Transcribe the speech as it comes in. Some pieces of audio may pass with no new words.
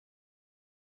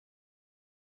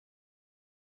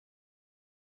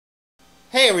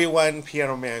Hey everyone,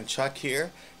 Piano Man Chuck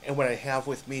here, and what I have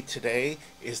with me today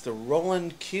is the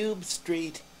Roland Cube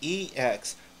Street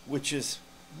EX, which is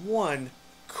one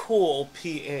cool PA.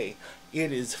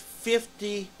 It is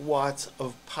 50 watts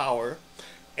of power,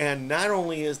 and not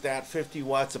only is that 50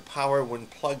 watts of power when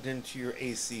plugged into your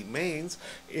AC mains,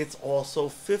 it's also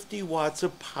 50 watts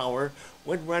of power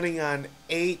when running on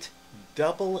 8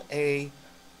 AA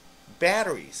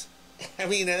batteries. I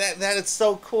mean, that is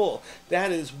so cool.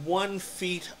 That is 1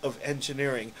 feat of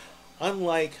engineering.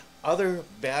 Unlike other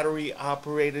battery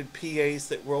operated PAs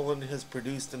that Roland has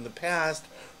produced in the past,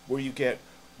 where you get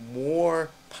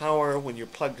more power when you're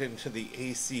plugged into the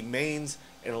AC mains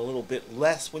and a little bit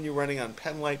less when you're running on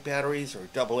penlight batteries or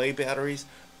AA batteries,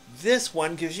 this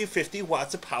one gives you 50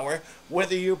 watts of power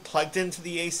whether you're plugged into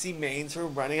the AC mains or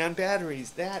running on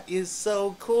batteries. That is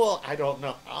so cool. I don't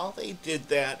know how they did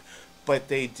that, but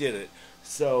they did it.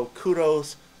 So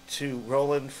kudos to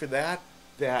Roland for that.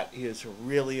 That is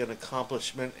really an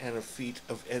accomplishment and a feat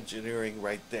of engineering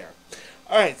right there.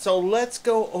 All right, so let's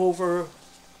go over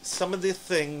some of the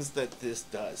things that this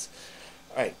does.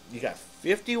 All right, you got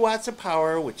 50 watts of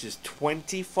power, which is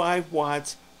 25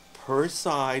 watts per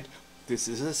side. This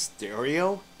is a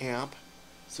stereo amp,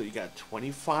 so you got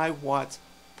 25 watts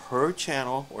per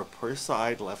channel or per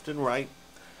side, left and right.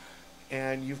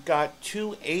 And you've got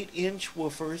two 8-inch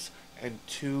woofers and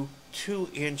two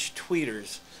 2-inch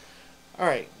tweeters.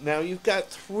 Alright, now you've got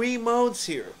 3 modes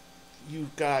here.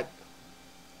 You've got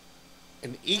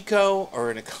an eco or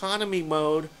an economy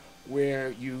mode where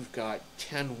you've got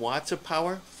 10 watts of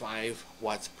power, 5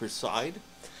 watts per side.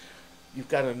 You've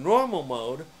got a normal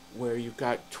mode where you've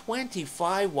got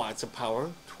 25 watts of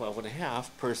power, 12.5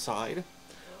 per side,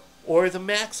 or the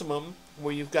maximum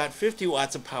where you've got 50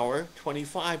 watts of power,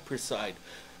 25 per side.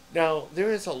 Now, there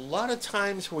is a lot of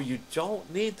times where you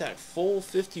don't need that full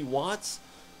 50 watts,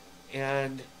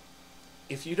 and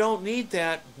if you don't need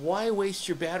that, why waste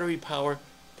your battery power?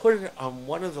 Put it on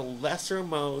one of the lesser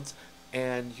modes,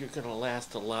 and you're going to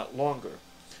last a lot longer.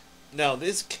 Now,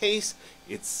 this case,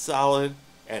 it's solid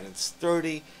and it's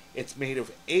sturdy. It's made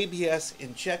of ABS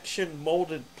injection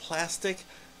molded plastic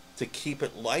to keep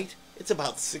it light. It's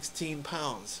about 16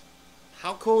 pounds.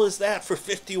 How cool is that for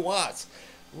 50 watts?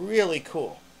 Really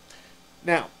cool.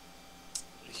 Now,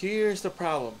 here's the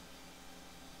problem.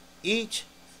 Each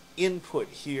input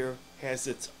here has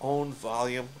its own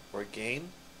volume or gain.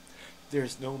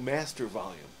 There's no master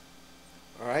volume.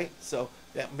 Alright, so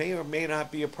that may or may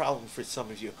not be a problem for some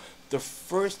of you. The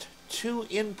first 2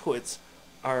 inputs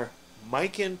are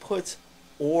mic inputs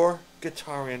or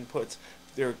guitar inputs.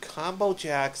 They're combo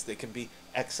jacks. They can be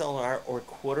XLR or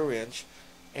 1/4 inch,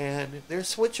 and they're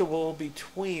switchable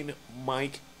between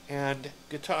mic and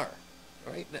guitar.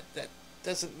 Right? That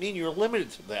doesn't mean you're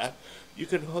limited to that. You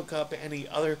can hook up any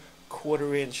other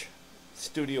 1/4 inch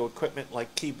studio equipment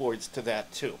like keyboards to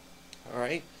that too.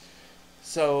 Alright?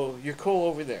 So you're cool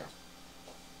over there.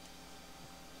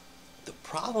 The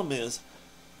problem is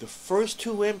the first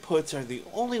 2 inputs are the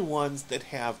only ones that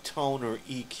have tone or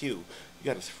EQ. You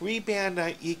got a 3-band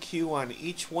EQ on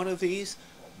each one of these,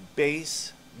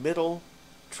 bass, middle,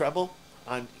 treble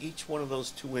on each one of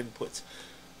those 2 inputs.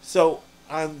 So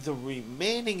on the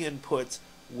remaining inputs,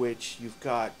 which you've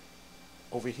got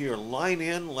over here, line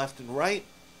in, left and right,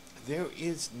 there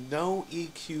is no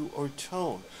EQ or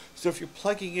tone. So if you're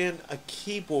plugging in a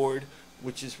keyboard,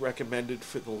 which is recommended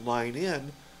for the line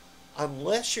in,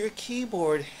 unless your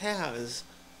keyboard has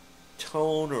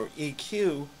tone or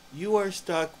EQ, you are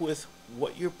stuck with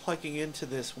what you're plugging into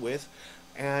this with.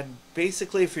 And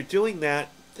basically, if you're doing that,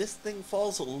 this thing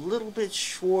falls a little bit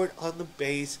short on the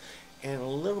bass and a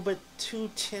little bit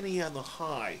too tinny on the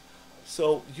high.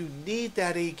 So you need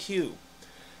that EQ.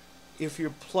 If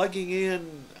you're plugging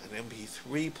in an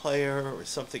MP3 player or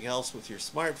something else with your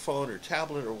smartphone or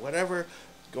tablet or whatever,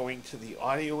 going to the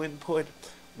audio input,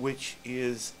 which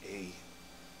is a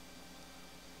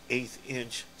 1/8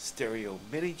 inch stereo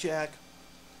mini jack,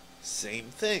 same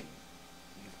thing.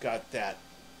 You've got that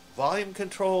volume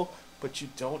control, but you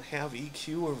don't have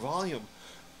EQ or volume,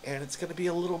 and it's going to be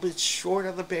a little bit short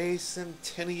on the bass and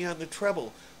tinny on the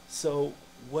treble. So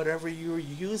whatever you're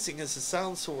using as a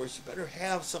sound source, you better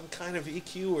have some kind of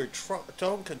EQ or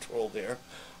tone control there.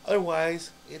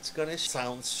 Otherwise, it's going to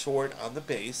sound short on the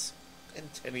bass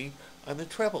and tinny on the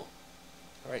treble.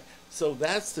 Alright, so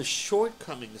that's the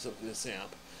shortcomings of this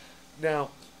amp.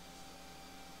 Now,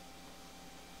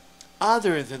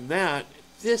 other than that,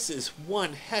 this is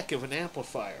one heck of an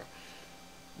amplifier.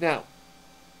 Now,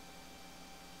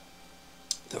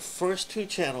 the first 2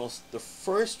 channels, the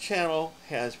first channel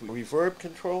has reverb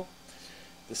control.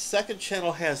 The second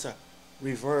channel has a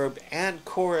reverb, and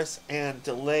chorus and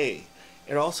delay.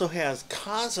 It also has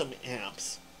Cosm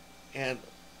amps, and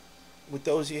with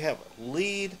those you have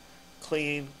lead,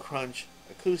 clean, crunch,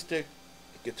 acoustic,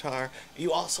 guitar.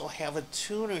 You also have a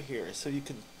tuner here, so you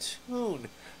can tune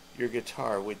your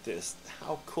guitar with this.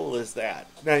 How cool is that?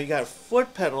 Now you got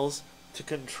foot pedals to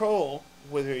control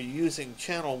whether you're using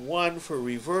channel 1 for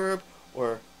reverb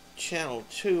or channel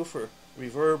 2 for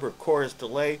reverb or chorus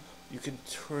delay. You can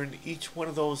turn each one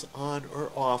of those on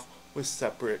or off with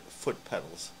separate foot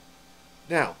pedals.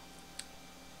 Now,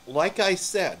 like I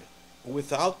said,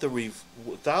 without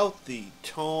the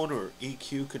tone or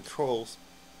EQ controls,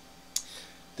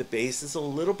 the bass is a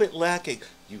little bit lacking.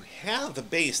 You have the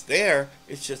bass there,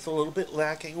 it's just a little bit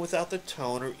lacking without the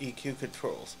tone or EQ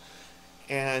controls.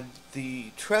 And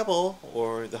the treble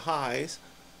or the highs,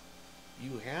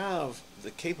 you have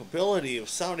the capability of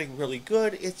sounding really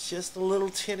good. It's just a little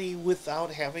tinny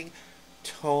without having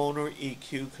tone or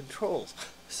EQ controls.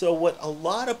 So what a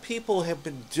lot of people have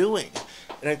been doing,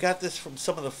 and I got this from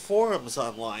some of the forums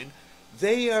online,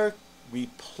 they are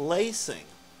replacing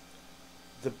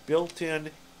the built-in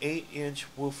 8-inch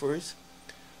woofers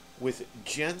with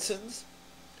Jensen's.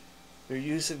 They're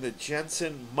using the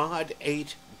Jensen Mod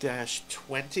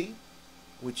 8-20,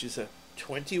 which is a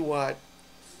 20-watt,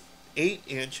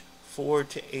 8-inch, 4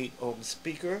 to 8 ohm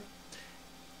speaker.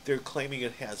 They're claiming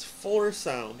it has fuller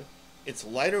sound, it's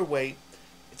lighter weight,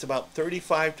 it's about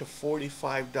 $35 to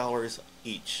 $45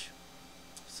 each.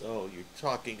 So you're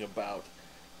talking about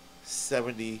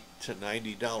 $70 to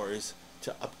 $90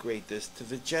 to upgrade this to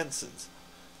the Jensen's.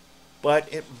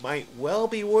 But it might well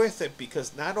be worth it,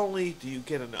 because not only do you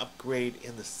get an upgrade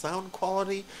in the sound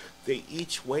quality, they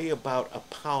each weigh about a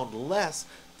pound less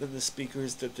than the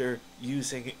speakers that they're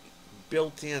using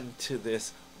built into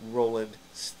this Roland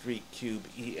Street Cube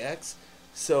EX.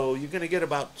 So you're going to get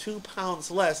about 2 pounds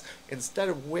less. Instead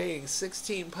of weighing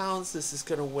 16 pounds, this is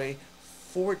going to weigh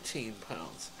 14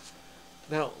 pounds.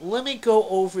 Now, let me go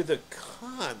over the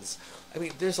cons. I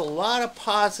mean, there's a lot of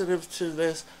positives to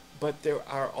this, but there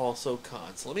are also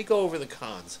cons. Let me go over the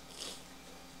cons.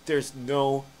 There's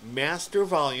no master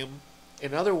volume.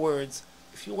 In other words,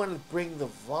 if you want to bring the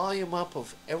volume up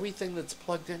of everything that's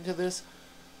plugged into this,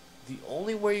 the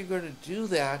only way you're going to do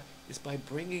that is by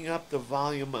bringing up the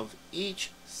volume of each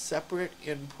separate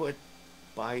input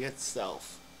by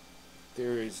itself.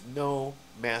 There is no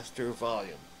master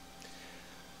volume.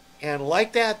 And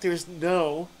like that, there's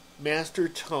no master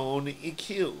tone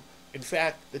EQ. In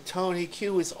fact, the tone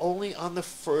EQ is only on the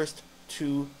first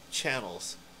 2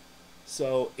 channels.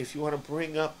 So if you want to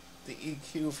bring up the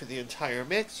EQ for the entire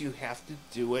mix, you have to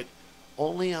do it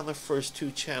only on the first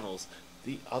 2 channels.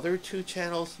 The other 2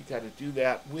 channels, you got to do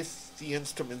that with the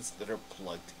instruments that are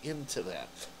plugged into that.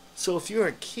 So if you're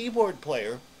a keyboard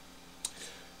player,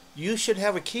 you should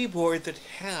have a keyboard that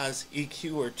has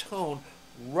EQ or tone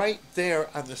right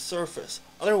there on the surface.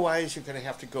 Otherwise, you're going to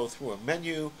have to go through a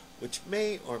menu, which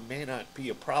may or may not be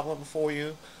a problem for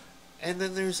you. And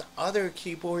then there's other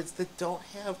keyboards that don't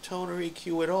have tone or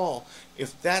EQ at all.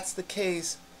 If that's the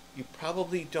case, you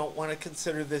probably don't want to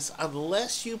consider this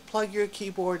unless you plug your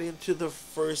keyboard into the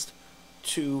first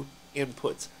 2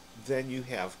 inputs. Then you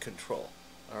have control.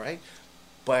 All right?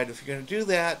 But if you're going to do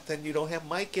that, then you don't have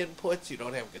mic inputs, you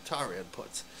don't have guitar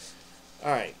inputs.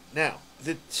 All right, now,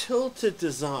 the tilted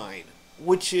design,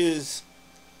 which is,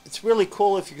 it's really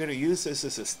cool if you're going to use this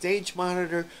as a stage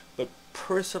monitor, but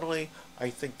personally,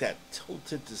 I think that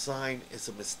tilted design is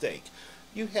a mistake.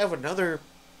 You have other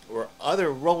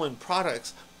Roland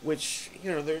products which,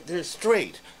 you know, they're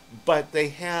straight, but they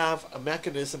have a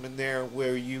mechanism in there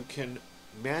where you can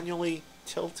manually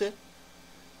tilt it.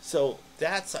 So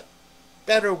that's a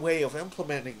better way of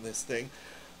implementing this thing.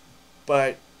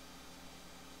 But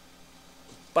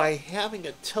by having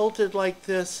it tilted like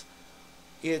this,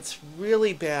 it's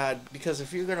really bad, because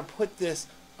if you're going to put this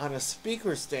on a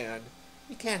speaker stand,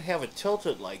 you can't have it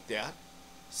tilted like that.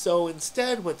 So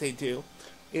instead what they do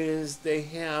is they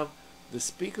have the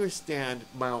speaker stand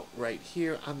mount right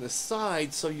here on the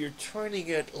side, so you're turning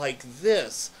it like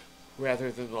this rather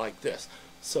than like this.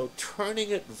 So turning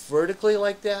it vertically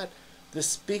like that, the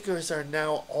speakers are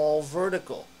now all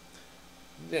vertical.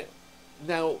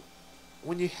 Now,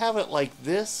 when you have it like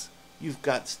this, you've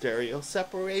got stereo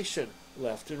separation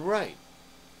left and right.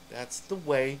 That's the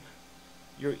way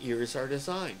your ears are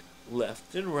designed.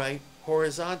 Left and right,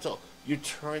 horizontal. You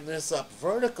turn this up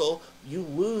vertical, you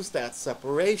lose that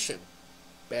separation.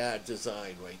 Bad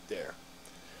design right there.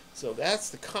 So that's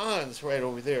the cons right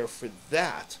over there for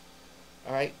that.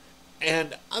 All right.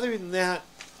 And other than that,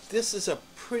 this is a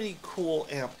pretty cool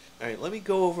amp. All right, let me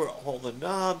go over all the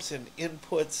knobs and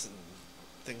inputs and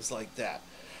things like that.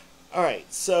 All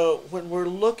right, so when we're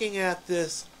looking at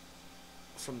this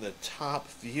from the top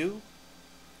view,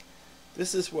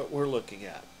 this is what we're looking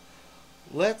at.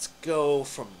 Let's go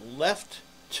from left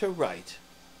to right.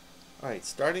 All right,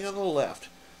 starting on the left,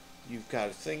 you've got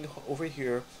a thing over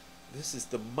here. This is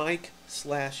the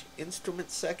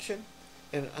mic/instrument section,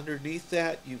 and underneath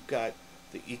that you've got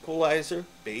the equalizer,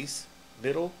 bass,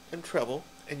 middle, and treble,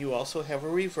 and you also have a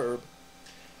reverb.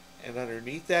 And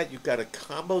underneath that you've got a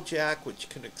combo jack, which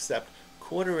can accept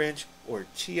 1/4 inch or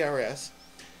TRS,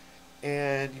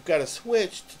 and you've got a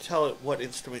switch to tell it what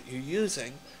instrument you're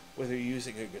using, whether you're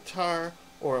using a guitar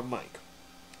or a mic.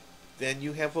 Then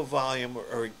you have a volume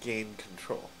or a gain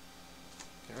control.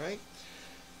 All right.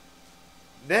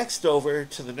 Next, over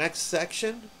to the next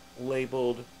section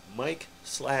labeled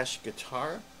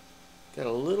mic/guitar. Got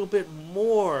a little bit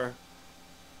more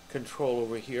control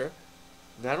over here.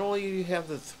 Not only do you have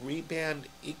the 3-band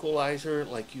equalizer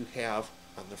like you have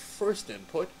on the first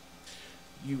input,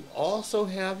 you also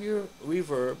have your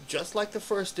reverb just like the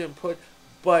first input,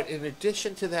 but in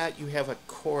addition to that you have a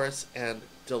chorus and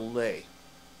delay.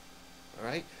 All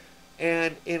right?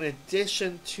 And in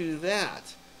addition to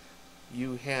that,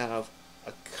 you have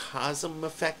a Cosm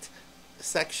effect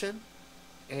section,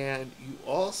 and you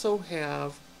also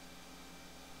have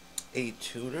a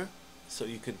tuner, so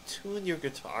you can tune your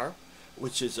guitar,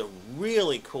 which is a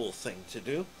really cool thing to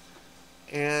do.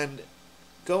 And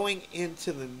going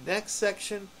into the next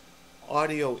section,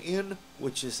 audio in,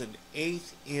 which is an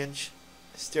 1/8 inch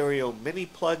stereo mini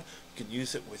plug. You can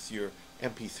use it with your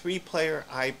MP3 player,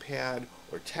 iPad,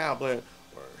 or tablet,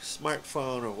 or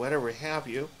smartphone, or whatever have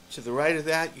you. To the right of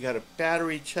that, you got a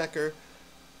battery checker.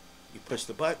 You push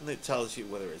the button, it tells you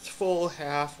whether it's full,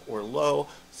 half, or low,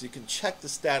 so you can check the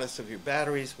status of your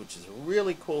batteries, which is a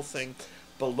really cool thing.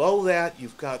 Below that,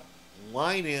 you've got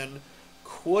line in,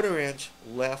 1/4 inch,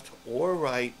 left or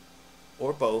right,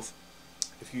 or both.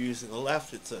 If you're using the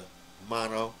left, it's a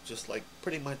mono, just like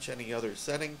pretty much any other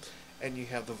setting, and you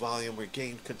have the volume or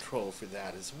gain control for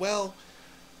that as well.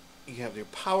 You have your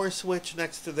power switch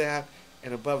next to that,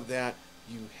 and above that,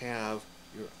 you have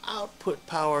your output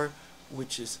power,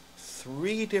 which is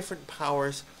 3 different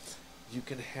powers. You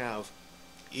can have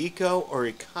eco or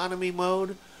economy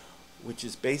mode, which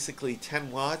is basically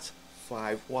 10 watts,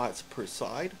 5 watts per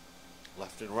side,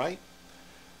 left and right.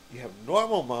 You have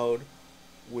normal mode,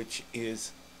 which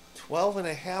is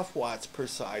 12.5 watts per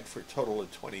side for a total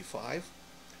of 25.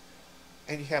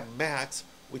 And you have max,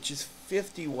 which is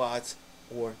 50 watts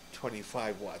or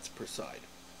 25 watts per side.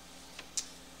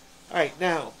 All right,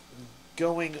 now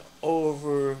going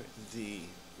over the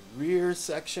rear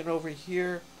section over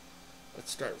here,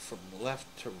 let's start from left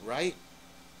to right.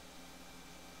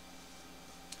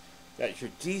 Got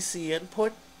your DC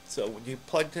input, so when you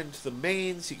plugged into the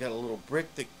mains, you got a little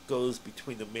brick that goes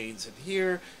between the mains and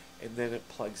here, and then it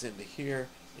plugs into here.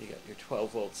 You got your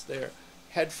 12 volts there.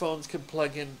 Headphones can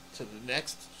plug in to the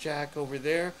next jack over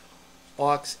there.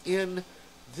 Aux in,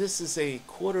 this is a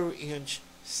 1/4 inch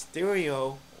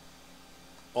stereo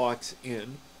aux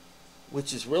in,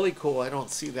 which is really cool. I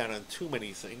don't see that on too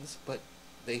many things, but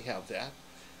they have that.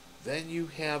 Then you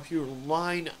have your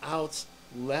line outs,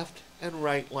 left and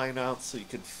right line outs, so you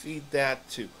can feed that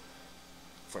to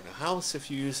front of house if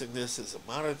you're using this as a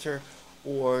monitor,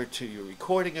 or to your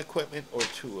recording equipment, or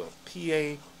to a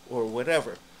PA, or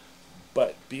whatever.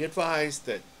 But be advised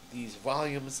that these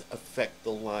volumes affect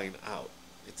the line out.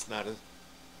 It's not a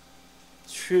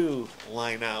true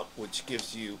line out, which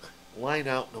gives you line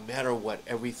out no matter what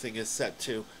everything is set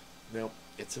to. No,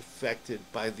 it's affected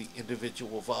by the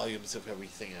individual volumes of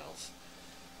everything else.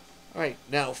 Alright,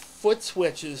 now foot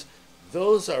switches,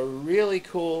 those are really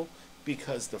cool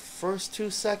because the first 2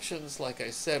 sections, like I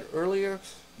said earlier,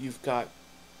 you've got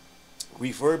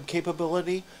reverb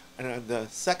capability, and on the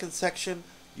second section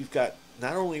you've got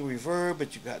not only reverb,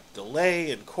 but you've got delay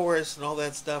and chorus and all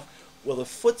that stuff. Well, the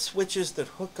foot switches that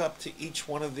hook up to each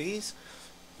one of these,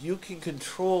 you can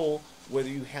control whether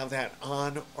you have that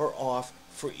on or off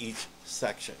for each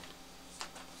section.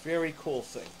 Very cool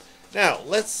thing. Now,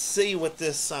 let's see what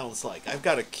this sounds like. I've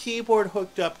got a keyboard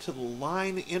hooked up to the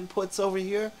line inputs over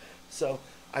here. So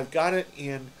I've got it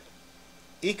in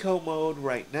eco mode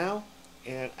right now,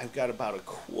 and I've got about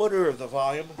 1/4 of the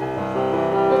volume.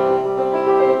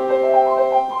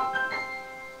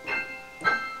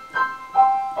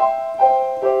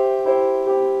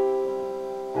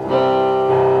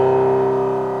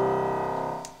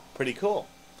 Pretty cool.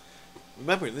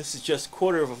 Remember, this is just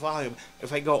 1/4 of a volume.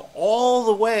 If I go all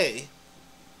the way,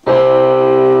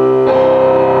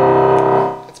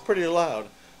 that's pretty loud.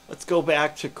 Let's go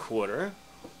back to 1/4.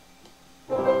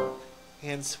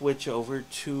 and switch over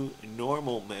to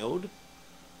normal mode.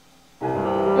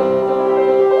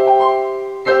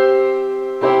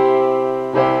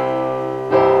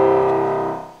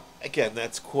 Again,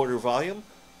 that's quarter volume.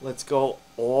 Let's go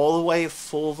all the way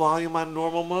full volume on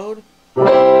normal mode. A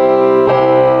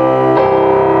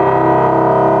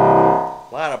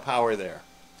lot of power there.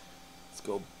 Let's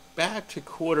go back to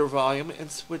quarter volume and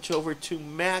switch over to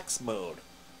max mode.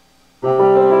 A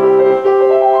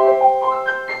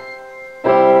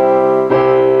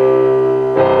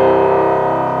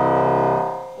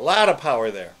lot of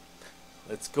power there.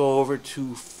 Let's go over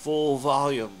to full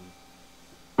volume.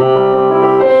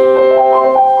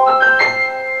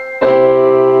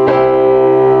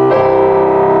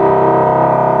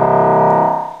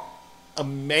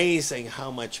 Amazing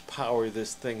how much power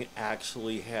this thing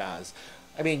actually has.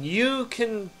 I mean, you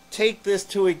can take this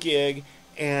to a gig,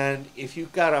 and if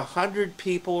you've got 100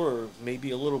 people or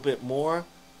maybe a little bit more,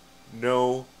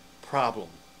 no problem.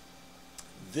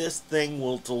 This thing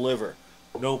will deliver.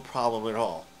 No problem at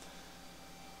all.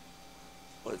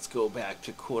 Let's go back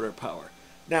to quarter power.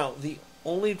 Now, the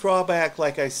only drawback,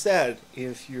 like I said,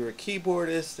 if you're a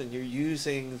keyboardist and you're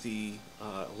using the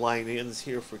line-ins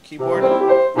here for keyboard,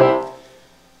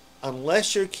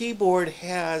 unless your keyboard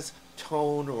has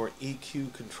tone or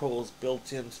EQ controls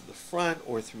built into the front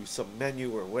or through some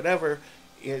menu or whatever,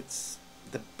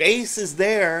 the bass is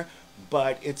there,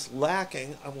 but it's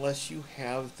lacking unless you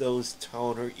have those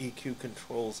tone or EQ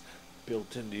controls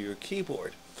built into your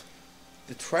keyboard.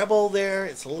 The treble there,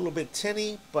 it's a little bit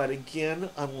tinny, but again,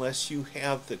 unless you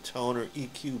have the tone or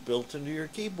EQ built into your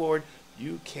keyboard,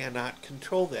 you cannot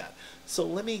control that. So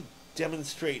let me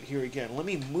demonstrate here again. Let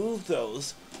me move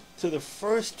those to the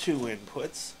first two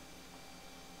inputs.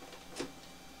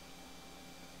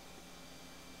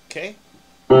 Okay.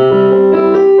 Let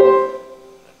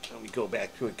me go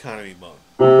back to economy mode.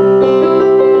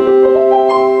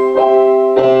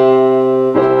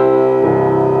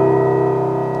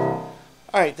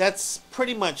 Alright, that's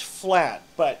pretty much flat,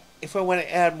 but if I want to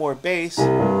add more bass,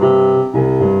 and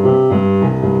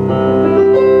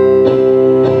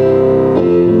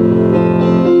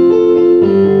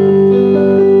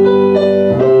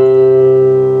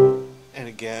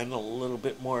again a little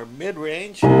bit more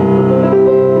mid-range,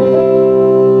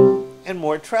 and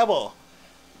more treble.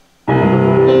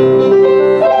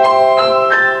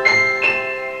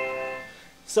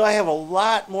 So I have a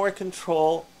lot more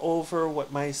control over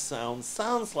what my sound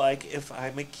sounds like if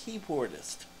I'm a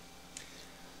keyboardist.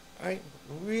 Alright,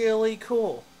 really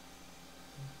cool.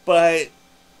 But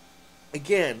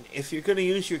again, if you're going to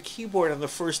use your keyboard on the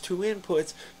first two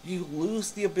inputs, you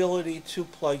lose the ability to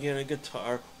plug in a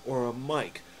guitar or a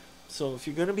mic. So if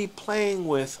you're going to be playing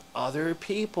with other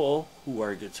people who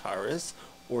are guitarists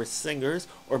or singers,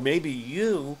 or maybe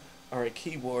you are a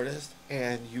keyboardist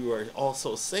and you are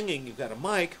also singing, you've got a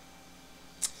mic,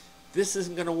 this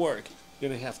isn't going to work. You're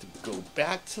going to have to go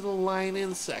back to the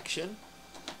line-in section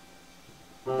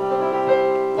and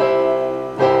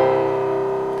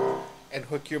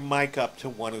hook your mic up to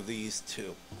one of these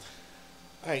two.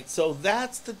 Alright, so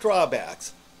that's the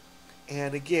drawbacks.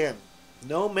 And again,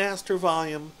 no master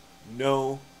volume,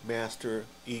 no master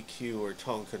EQ or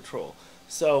tone control.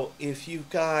 So if you've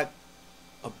got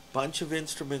a bunch of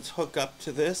instruments hook up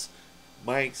to this,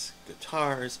 mics,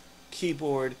 guitars,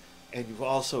 keyboard, and you've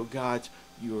also got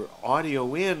your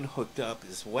audio in hooked up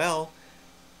as well,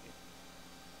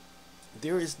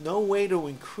 there is no way to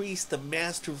increase the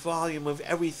master volume of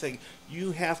everything.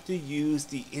 You have to use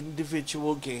the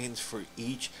individual gains for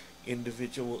each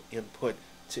individual input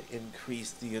to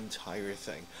increase the entire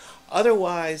thing.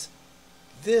 Otherwise,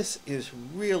 this is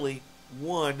really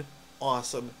one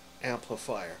awesome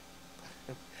amplifier.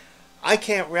 I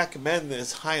can't recommend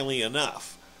this highly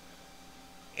enough.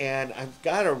 And I've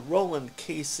got a Roland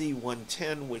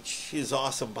KC110, which is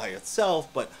awesome by itself,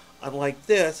 but unlike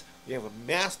this, you have a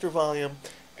master volume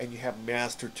and you have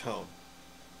master tone,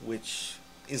 which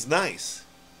is nice.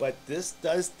 But this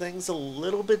does things a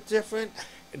little bit different,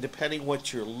 and depending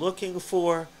what you're looking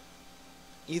for,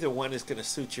 either one is going to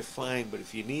suit you fine. But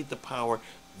if you need the power,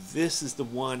 this is the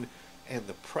one. And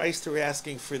the price they're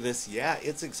asking for this, yeah,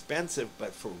 it's expensive,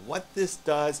 but for what this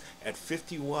does at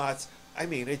 50 watts, I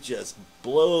mean, it just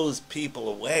blows people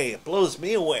away. It blows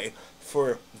me away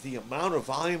for the amount of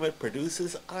volume it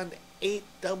produces on 8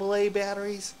 AA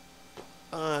batteries.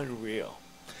 Unreal.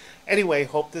 Anyway,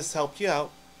 hope this helped you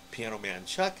out. Piano Man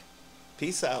Chuck,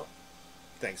 peace out.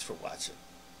 Thanks for watching.